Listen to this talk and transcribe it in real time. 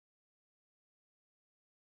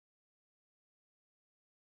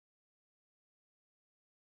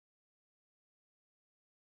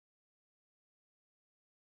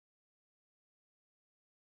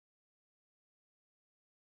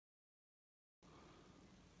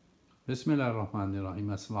بسم اللہ الرحمن الرحیم.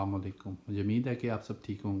 السلام علیکم. مجھے امید ہے کہ آپ سب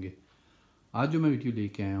ٹھیک ہوں گے. آج جو میں ویڈیو لے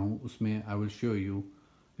کے آیا ہوں اس میں I will show you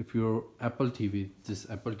if your Apple TV, this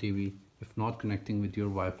Apple TV, if not connecting with your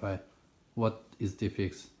Wi-Fi, what is the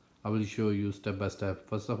fix? I will show you step by step.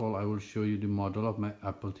 First of all, I will show you the model of my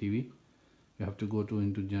Apple TV. You have to go to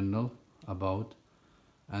into General, About,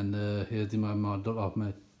 and here's my model of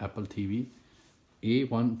my Apple TV.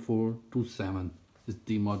 A1427 is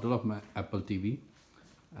the model of my Apple TV.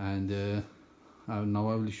 And now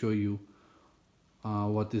I will show you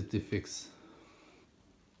what is the fix.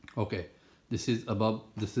 Okay, this is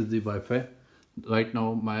the Wi-Fi. Right now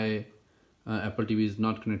my Apple TV is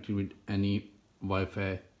not connected with any Wi-Fi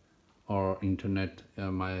or internet.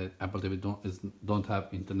 My Apple TV don't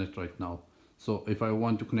have internet right now. So if I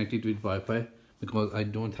want to connect it with Wi-Fi, because I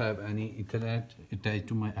don't have any internet attached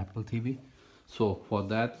to my Apple TV, so for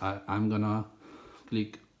that I'm gonna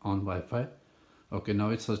click on Wi-Fi. Okay, now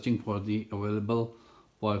it's searching for the available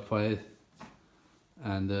Wi-Fi,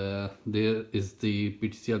 and there is the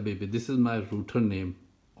PTCL baby. This is my router name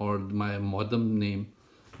or my modem name,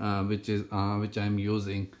 which I'm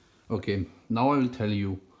using. Okay, now I will tell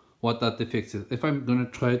you what are the fixes. If I'm gonna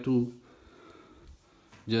try to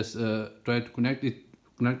just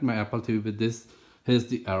connect my Apple TV with this, here's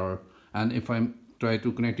the error. And if I'm try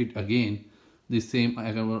to connect it again, the same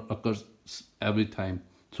error occurs every time.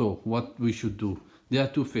 So what we should do, there are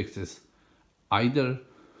two fixes. Either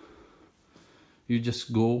you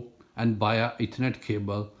just go and buy a Ethernet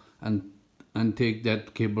cable and take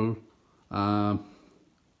that cable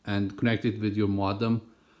and connect it with your modem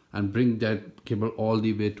and bring that cable all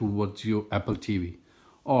the way towards your Apple TV,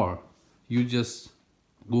 or you just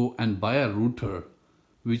go and buy a router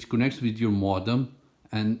which connects with your modem,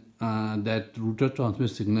 and that router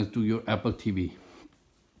transmits signals to your Apple TV.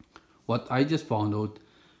 What I just found out,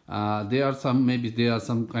 there are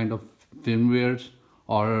some kind of firmware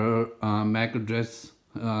or MAC address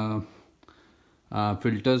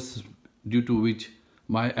filters due to which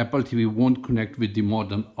my Apple TV won't connect with the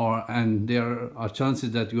modem, and there are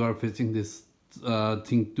chances that you are facing this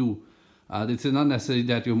thing too. This is not necessary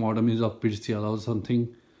that your modem is of PTCL or something.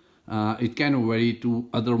 It can vary to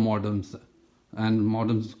other modems, and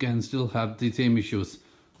modems can still have the same issues.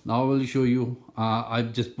 Now I will show you.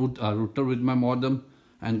 I've just put a router with my modem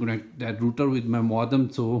and connect that router with my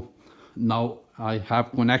modem. So now I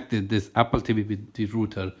have connected this Apple TV with the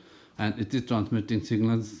router, and it is transmitting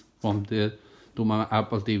signals from there to my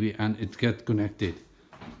Apple TV, and it gets connected.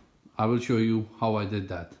 I will show you how I did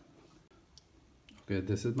that. Okay,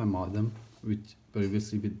 this is my modem with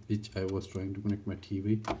which I was trying to connect my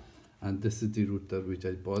TV, and this is the router which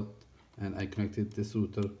I bought, and I connected this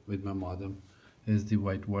router with my modem. Here's the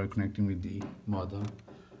white wire connecting with the modem,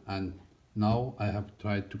 and now I have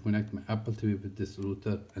tried to connect my Apple TV with this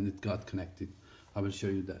router, and it got connected. I will show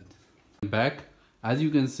you that. Back, as you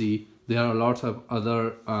can see, there are lots of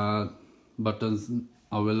other buttons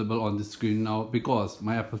available on the screen now, because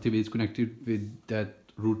my Apple TV is connected with that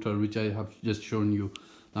router which I have just shown you.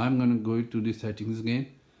 Now I'm going to go to the settings again,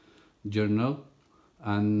 Journal,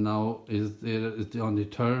 and now on the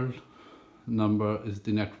third number is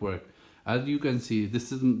the network. As you can see,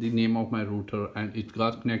 this is the name of my router, and it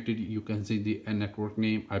got connected. You can see the network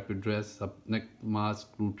name, IP address, subnet mask,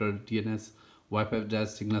 router, DNS, Wi-Fi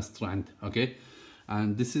address, signal strength. Okay,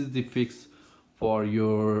 and this is the fix for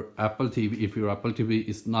your Apple TV if your Apple TV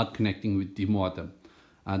is not connecting with the modem.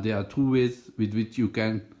 And there are two ways with which you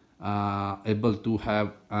can able to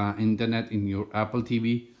have internet in your Apple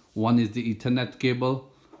TV. One is the Ethernet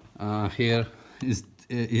cable. Here is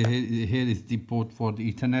the port for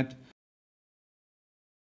the Ethernet.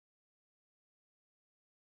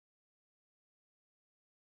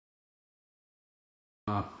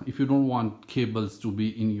 If you don't want cables to be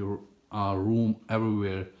in your room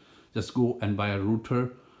everywhere, just go and buy a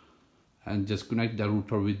router and just connect the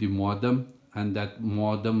router with the modem, and that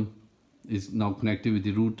modem is now connected with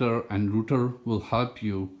the router, and router will help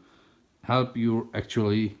you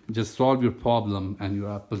actually just solve your problem, and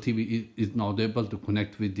your Apple TV is now able to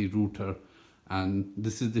connect with the router. And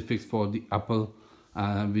this is the fix for the Apple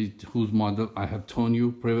with whose model I have shown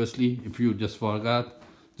you previously. If you just forgot,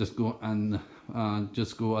 just go and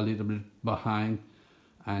just go a little bit behind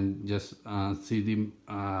and just see the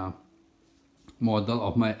model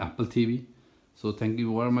of my Apple TV. So thank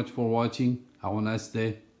you very much for watching. Have a nice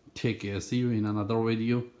day. Take care. See you in another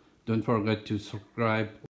video. Don't forget to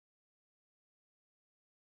subscribe.